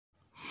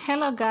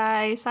Hello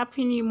guys,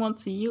 happy new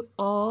month to you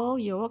all.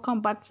 You're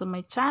welcome back to my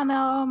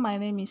channel. My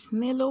name is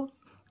Nelo.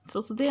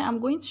 So today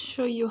I'm going to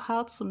show you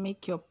how to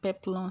make your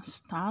peplum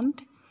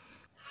stand.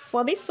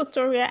 For this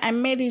tutorial I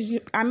made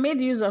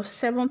use of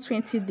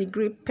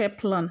 720-degree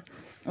peplum.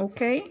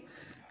 Okay,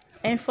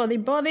 and for the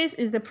bodies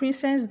is the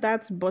Princess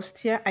That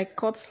bustier I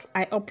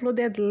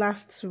uploaded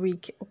last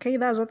week. Okay,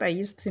 that's what I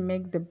used to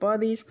make the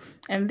bodies.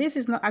 And this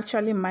is not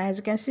actually mine. As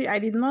you can see, I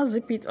did not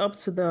zip it up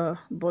to the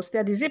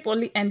bustier. The zip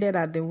only ended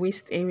at the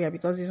waist area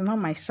because it's not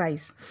my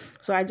size.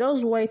 So I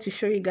just wanted to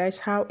show you guys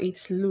how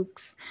it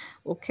looks.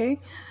 Okay,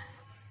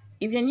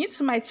 if you're new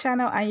to my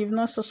channel and you've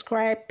not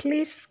subscribed,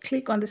 please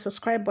click on the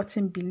subscribe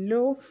button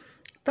below.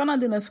 Turn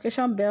on the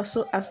notification bell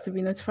so as to be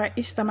notified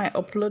each time I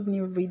upload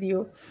new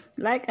video.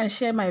 Like and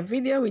share my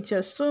video with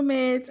your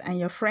soulmates and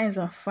your friends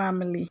and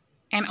family.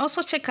 And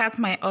also check out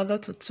my other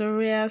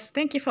tutorials.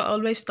 Thank you for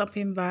always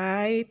stopping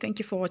by. Thank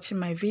you for watching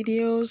my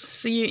videos.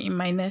 See you in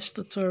my next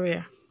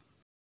tutorial.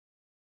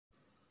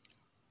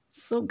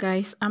 So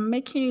guys, I'm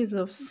making use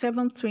of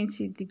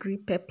 720-degree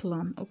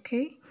peplum.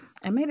 Okay,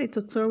 I made a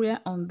tutorial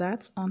on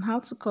that, on how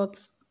to cut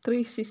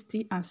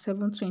 360 and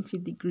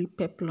 720-degree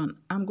peplum.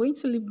 I'm going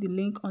to leave the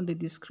link on the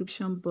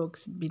description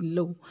box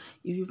below.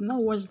 If you've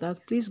not watched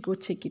that, please go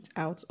check it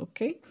out.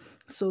 Okay,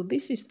 so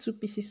this is 2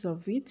 pieces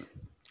of it,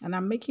 and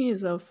I'm making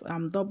use of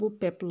double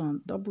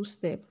peplum, double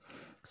step.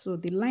 So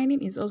the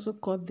lining is also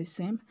cut the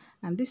same,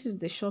 and this is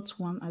the short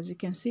one. As you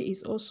can see,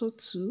 it's also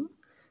 2.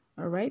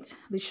 All right,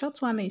 the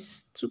short one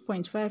is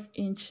 2.5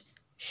 inch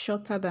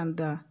shorter than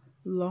the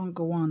long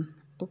one.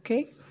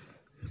 Okay,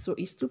 so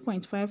it's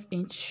 2.5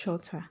 inch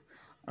shorter.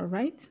 All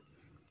right,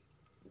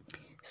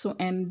 so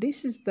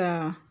this is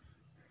the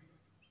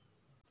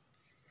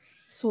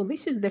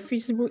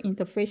feasible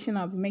interfacing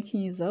I'll be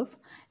making use of,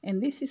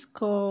 and this is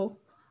called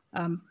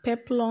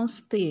peplum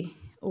stay.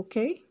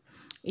 Okay,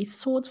 it's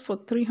sold for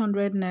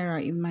 300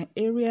 naira in my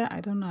area.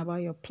 I don't know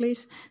about your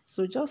place,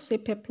 so just say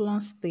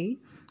peplum stay.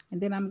 And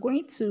then I'm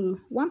going to,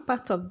 one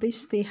part of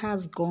this stay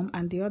has gum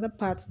and the other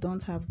parts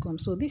don't have gum.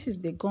 So this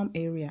is the gum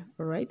area.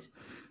 All right,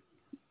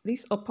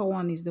 this upper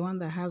one is the one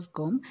that has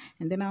gum,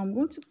 and then I'm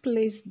going to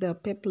place the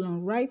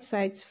peplum wrong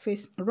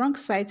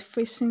side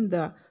facing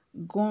the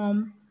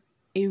gum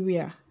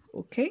area.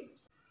 Okay,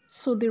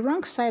 so the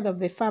wrong side of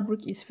the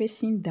fabric is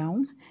facing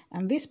down,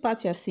 and this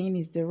part you're seeing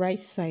is the right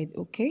side.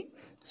 Okay,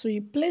 so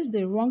you place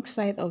the wrong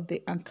side of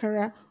the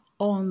ankara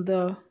on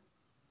the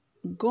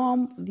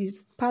gum,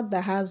 this part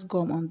that has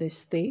gum on the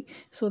stay,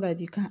 so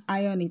that you can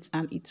iron it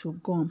and it will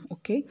gum.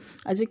 Okay,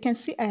 as you can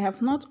see, I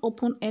have not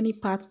opened any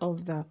part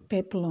of the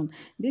peplum.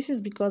 This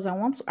is because I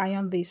want to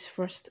iron this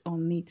first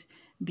on it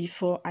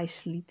before I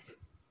slit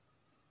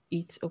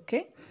it.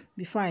 Okay,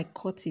 before I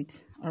cut it.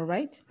 All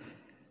right,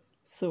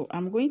 so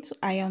I'm going to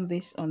iron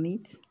this on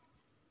it,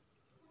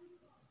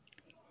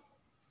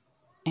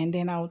 and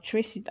then I'll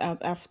trace it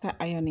out after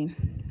ironing.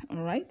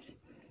 All right,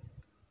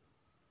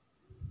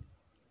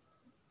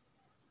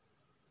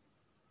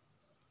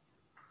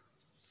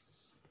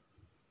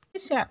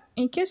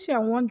 in case you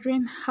are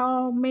wondering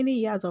how many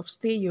yards of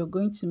stay you're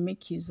going to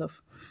make use of,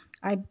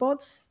 I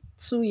bought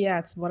 2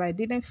 yards, but I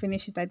didn't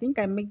finish it. I think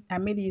I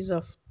made use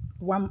of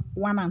one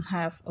and a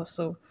half or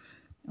so.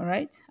 All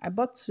right, I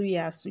bought 2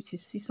 yards, which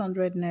is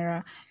 600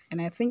 naira, and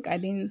I think I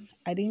didn't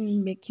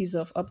make use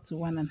of up to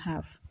one and a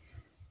half.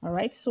 All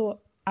right,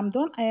 so I'm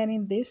done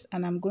ironing this,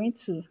 and I'm going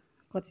to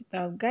cut it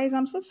out. Guys,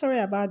 I'm so sorry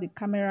about the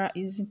camera.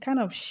 It's kind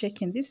of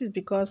shaking. This is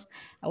because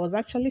I was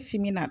actually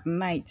filming at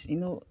night. You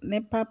know,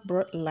 NEPA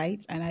brought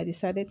light, and I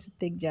decided to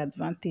take the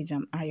advantage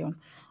and iron.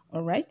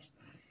 All right,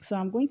 so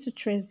I'm going to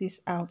trace this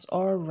out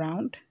all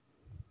around.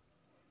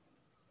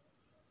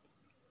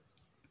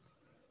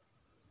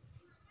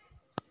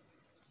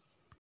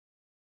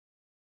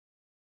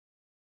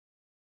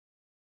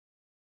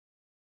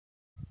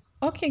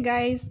 Okay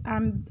guys, I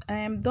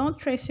am done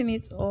tracing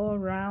it all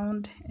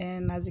around,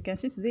 and as you can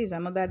see, today is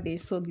another day,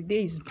 so the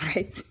day is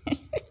bright.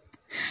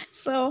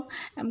 So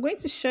I'm going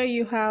to show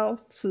you how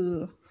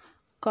to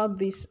cut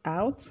this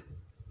out,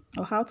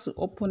 or how to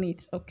open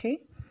it. Okay,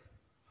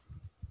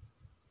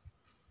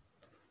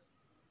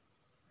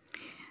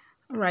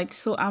 all right,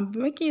 so I'm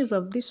making use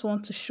of this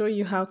one to show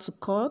you how to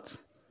cut.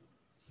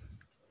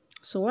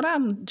 So what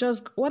I'm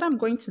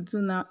going to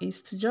do now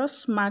is to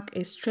just mark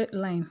a straight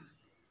line,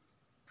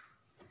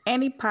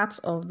 any part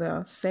of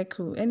the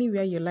circle,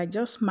 anywhere you like,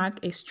 just mark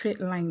a straight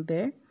line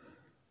there.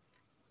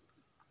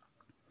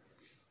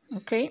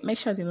 Okay, make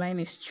sure the line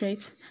is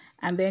straight,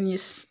 and then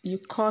you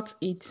cut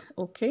it.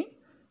 Okay,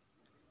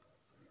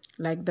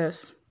 like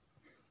this.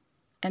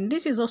 And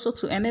this is also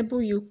to enable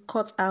you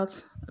cut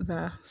out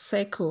the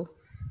circle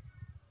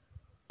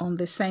on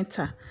the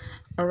center.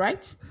 All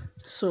right,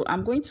 so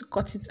I'm going to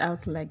cut it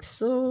out like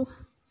so.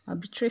 I'll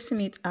be tracing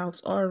it out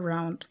all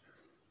around.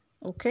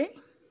 Okay,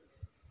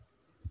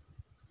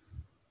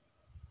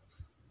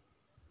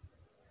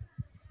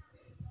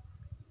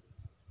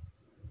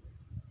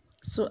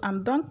 So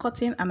I'm done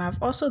cutting, and I've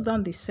also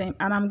done the same,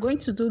 and I'm going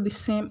to do the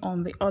same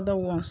on the other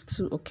ones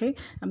too. Okay,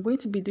 I'm going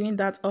to be doing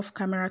that off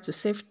camera to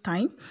save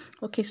time.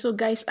 Okay, so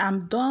guys,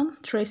 I'm done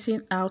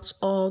tracing out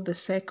all the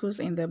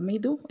circles in the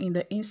middle, in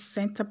the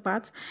center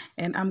part,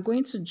 and I'm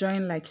going to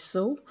join like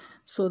so.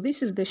 So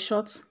this is the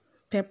short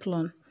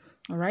peplum.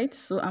 All right,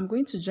 so I'm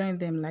going to join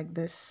them like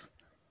this.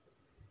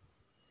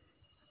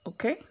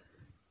 Okay,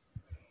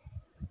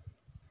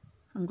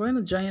 I'm going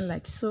to join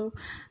like so,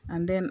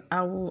 and then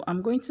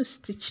I'm going to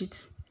stitch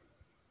it.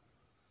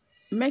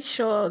 Make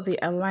sure they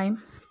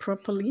align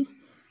properly.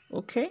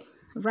 Okay,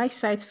 right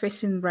side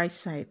facing right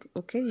side.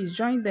 Okay, you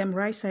join them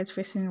right side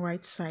facing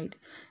right side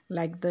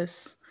like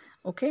this.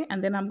 Okay,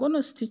 and then I'm going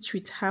to stitch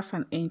with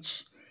 1/2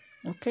 inch.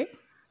 Okay,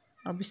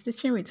 I'll be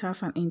stitching with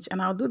 1/2 inch,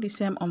 and I'll do the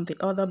same on the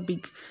other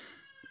big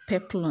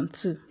peplum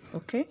too.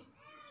 Okay.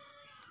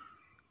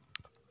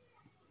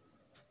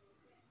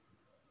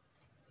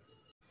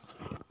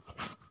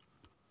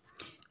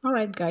 All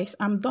right, guys,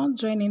 I'm done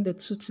joining the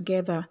two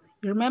together.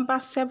 Remember,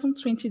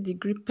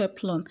 720-degree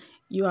peplum,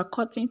 you are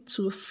cutting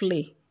 2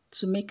 flay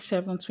to make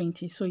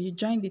 720. So you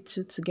join the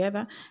two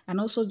together and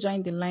also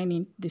join the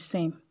lining the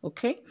same,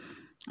 okay?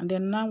 And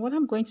then now what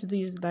I'm going to do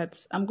is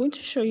that I'm going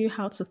to show you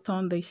how to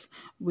turn this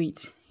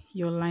with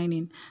your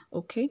lining,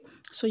 okay?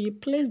 So you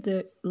place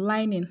the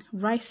lining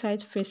right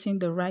side facing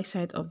the right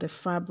side of the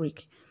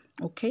fabric,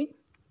 okay?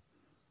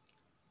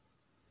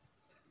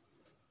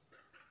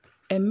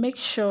 And make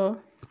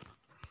sure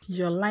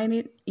your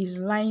lining is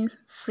lying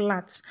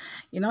flat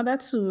in order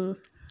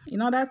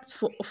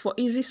for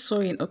easy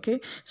sewing, okay,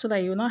 so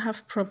that you will not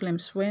have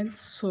problems when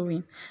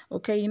sewing.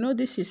 Okay, you know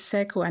this is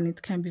circle and it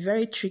can be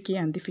very tricky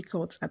and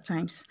difficult at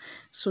times,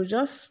 so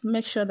just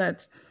make sure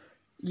that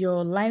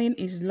your lining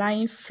is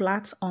lying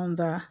flat on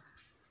the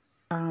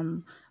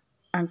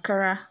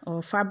ankara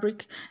or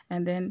fabric,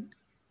 and then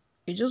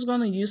you're just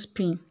going to use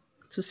pin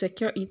to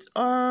secure it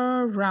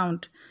all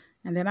round,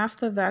 and then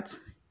after that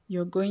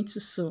you're going to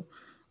sew.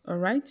 All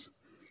right,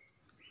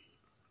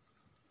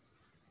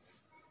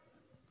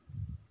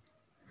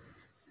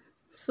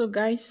 so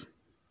guys,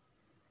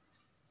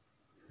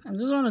 I'm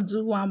just going to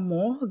do one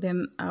more,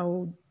 then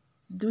I'll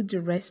do the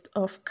rest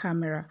off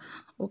camera.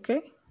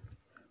 Okay,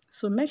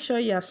 so make sure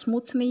you are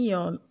smoothing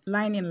your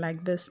lining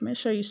like this. Make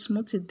sure you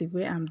smooth it the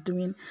way I'm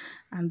doing,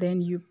 and then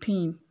you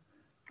pin,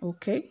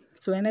 okay,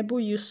 to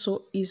enable you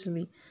sew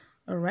easily.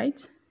 All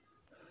right,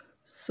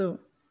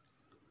 so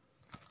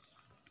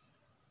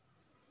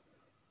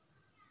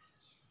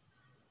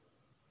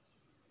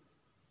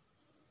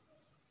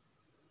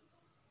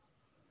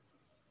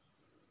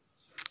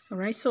all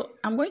right, so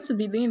I'm going to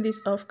be doing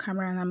this off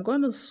camera, and I'm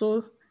going to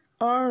sew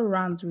all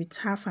around with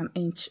 1/2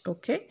 inch.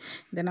 Okay,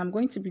 then I'm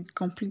going to be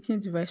completing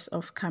the rest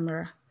of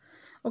camera.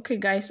 Okay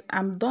guys,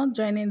 I'm done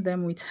joining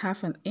them with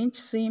 1/2 inch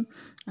seam,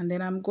 and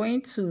then I'm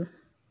going to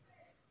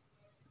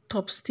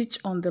top stitch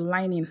on the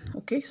lining.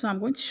 Okay, so I'm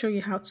going to show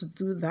you how to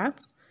do that.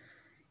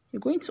 You're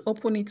going to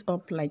open it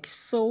up like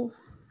so,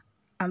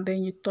 and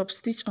then you top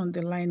stitch on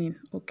the lining.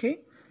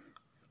 Okay,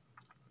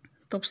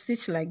 top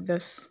stitch like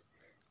this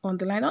on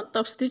the line. Don't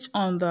top stitch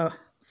on the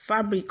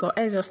fabric, or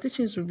else your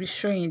stitches will be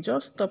showing.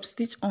 Just top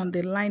stitch on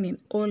the lining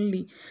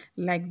only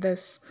like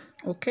this.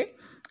 Okay,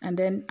 and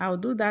then I'll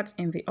do that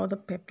in the other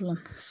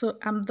peplum. So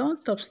I'm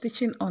done top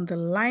stitching on the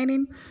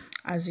lining,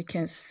 as you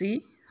can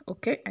see.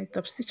 Okay, I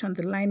top stitch on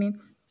the lining,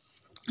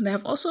 and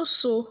I've also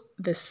sew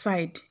the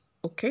side.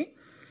 Okay,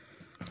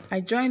 I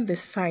joined the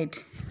side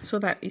so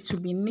that it will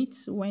be neat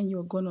when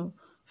you're gonna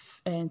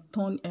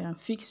turn and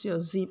fix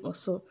your zip or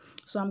so.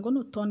 So I'm going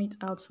to turn it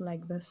out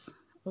like this.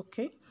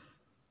 Okay,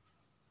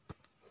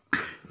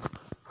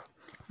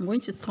 I'm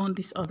going to turn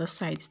this other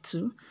side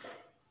too.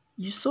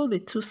 You sew the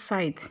two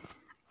sides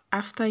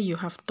after you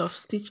have top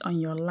stitch on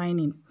your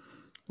lining.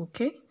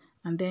 Okay,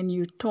 and then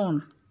you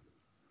turn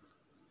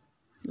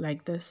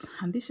like this,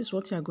 and this is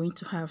what you are going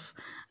to have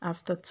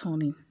after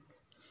turning.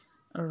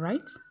 All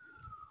right,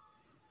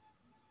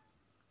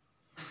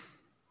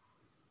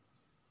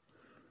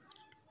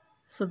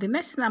 so the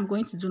next thing I'm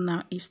going to do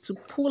now is to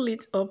pull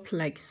it up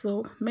like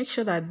so. Make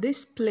sure that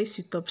this place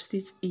you top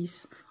stitch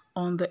is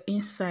on the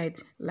inside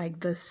like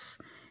this.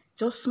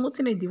 Just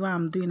smoothing it the way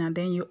I'm doing, and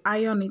then you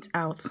iron it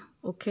out.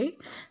 Okay,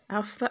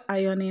 after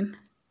ironing,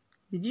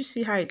 did you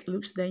see how it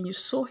looks? Then you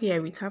sew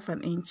here with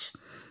 1/2 inch.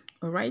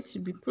 All right,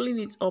 you'll be pulling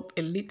it up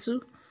a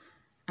little,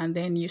 and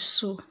then you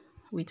sew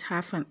with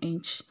 1/2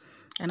 inch.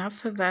 And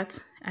after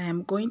that, I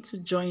am going to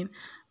join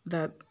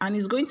that, and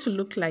it's going to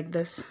look like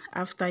this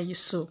after you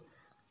sew.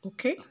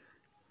 Okay,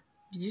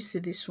 did you see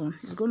this one?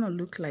 It's going to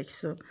look like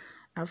so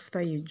after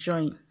you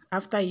join,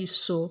 after you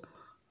sew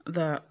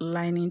the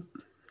lining,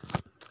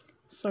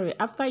 sorry,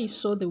 after you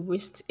sew the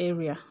waist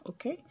area.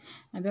 Okay,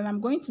 and then I'm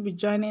going to be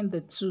joining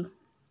the two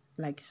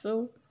like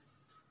so.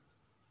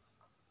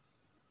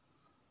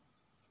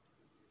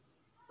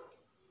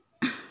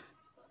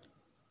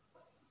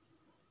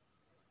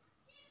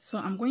 So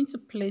I'm going to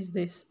place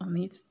this on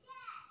it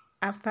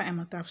after I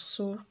might have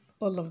sewn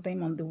all of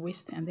them on the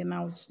waist, and then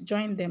I'll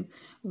join them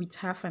with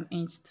 1/2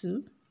 inch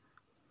too.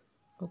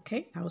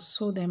 Okay, I'll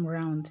sew them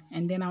round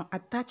and then I'll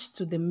attach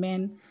to the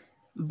men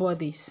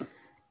bodies.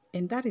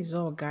 And that is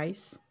all,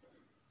 guys.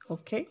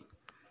 Okay.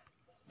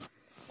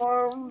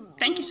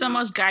 Thank you so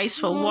much, guys,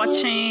 for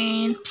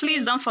watching.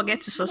 Please don't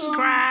forget to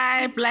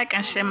subscribe, like,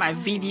 and share my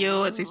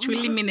videos. It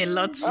really means a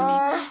lot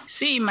to me.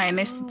 See you in my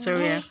next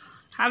tutorial.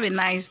 Have a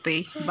nice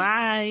day.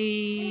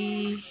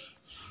 Bye.